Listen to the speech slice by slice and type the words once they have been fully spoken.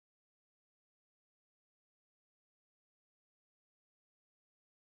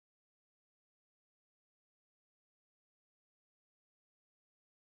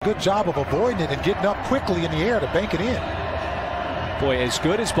Good job of avoiding it and getting up quickly in the air to bank it in. Boy, as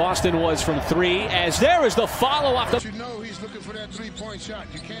good as Boston was from three, as there is the follow-up. You know he's looking for that three-point shot.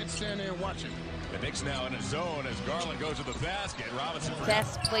 You can't stand there and watch him. The Knicks now in a zone as Garland goes to the basket. Robinson.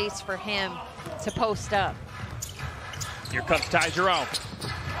 Best place for him to post up. Here comes Ty Jerome.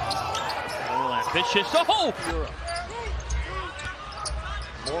 Ambitious. Oh!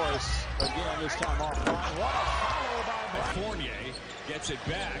 Morris again this time off. Fournier gets it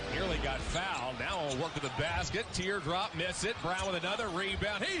back. Nearly got fouled. Now will work to the basket. Teardrop, miss it. Brown with another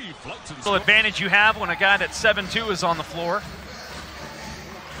rebound. He floats and Little advantage you have when a guy that's 7'2" is on the floor.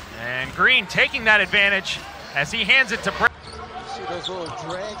 And Green taking that advantage as he hands it to Brown. See those little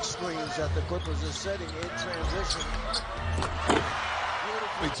drag screens that the Clippers are setting in transition.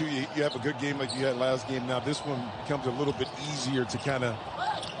 Too, you have a good game like you had last game. Now this one becomes a little bit easier to kind of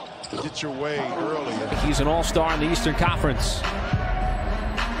get your way early. He's an all-star in the Eastern Conference.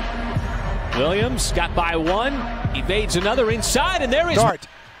 Williams got by one, evades another inside, and there is Start.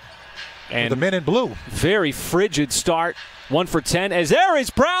 And the men in blue. Very frigid start. 1 for 10 as there is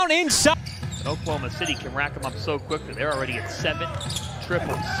Brown inside. And Oklahoma City can rack them up so quickly. They're already at 7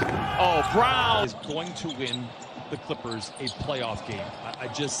 triples. Oh, Brown is going to win the Clippers a playoff game. I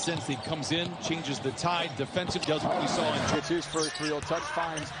just sense he comes in, changes the tide, defensive, does what we saw in. It's his first real touch,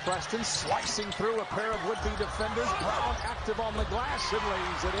 finds Preston slicing through a pair of would-be defenders. Brown active on the glass and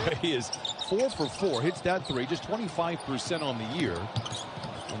lays it in. He is 4 for 4, hits that three, just 25% on the year.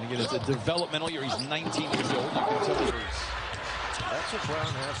 And again, it's a developmental year. He's 19 years old. You can tell. That's what Brown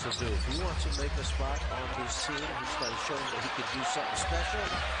has to do. If he wants to make a spot on his team, he's got to show him that he can do something special.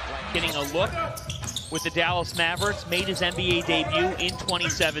 Like getting a look with the Dallas Mavericks, made his NBA debut in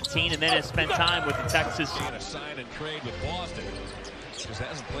 2017, and then has spent time with the Texas. A sign and trade with Boston. Just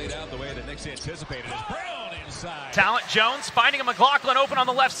hasn't played out the way the Knicks anticipated. It's Brown inside. Talent Jones finding a McLaughlin open on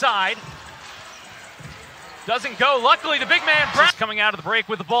the left side. Doesn't go. Luckily, the big man Brown coming out of the break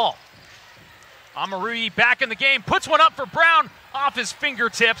with the ball. Amarui back in the game, puts one up for Brown off his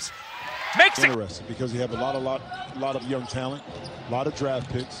fingertips. Makes it Interesting because you have a lot of young talent, a lot of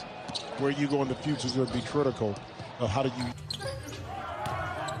draft picks. Where you go in the future is going to be critical of how do you.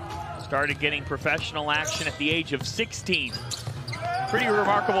 Started getting professional action at the age of 16. Pretty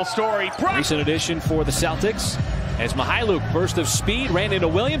remarkable story. Recent addition for the Celtics as Mihailuk, burst of speed, ran into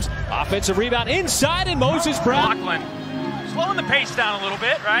Williams. Offensive rebound inside, and Moses Brown. McLaughlin slowing the pace down a little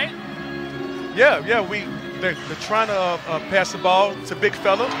bit, right? Yeah, they're trying to pass the ball to big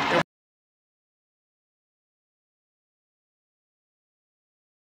fella.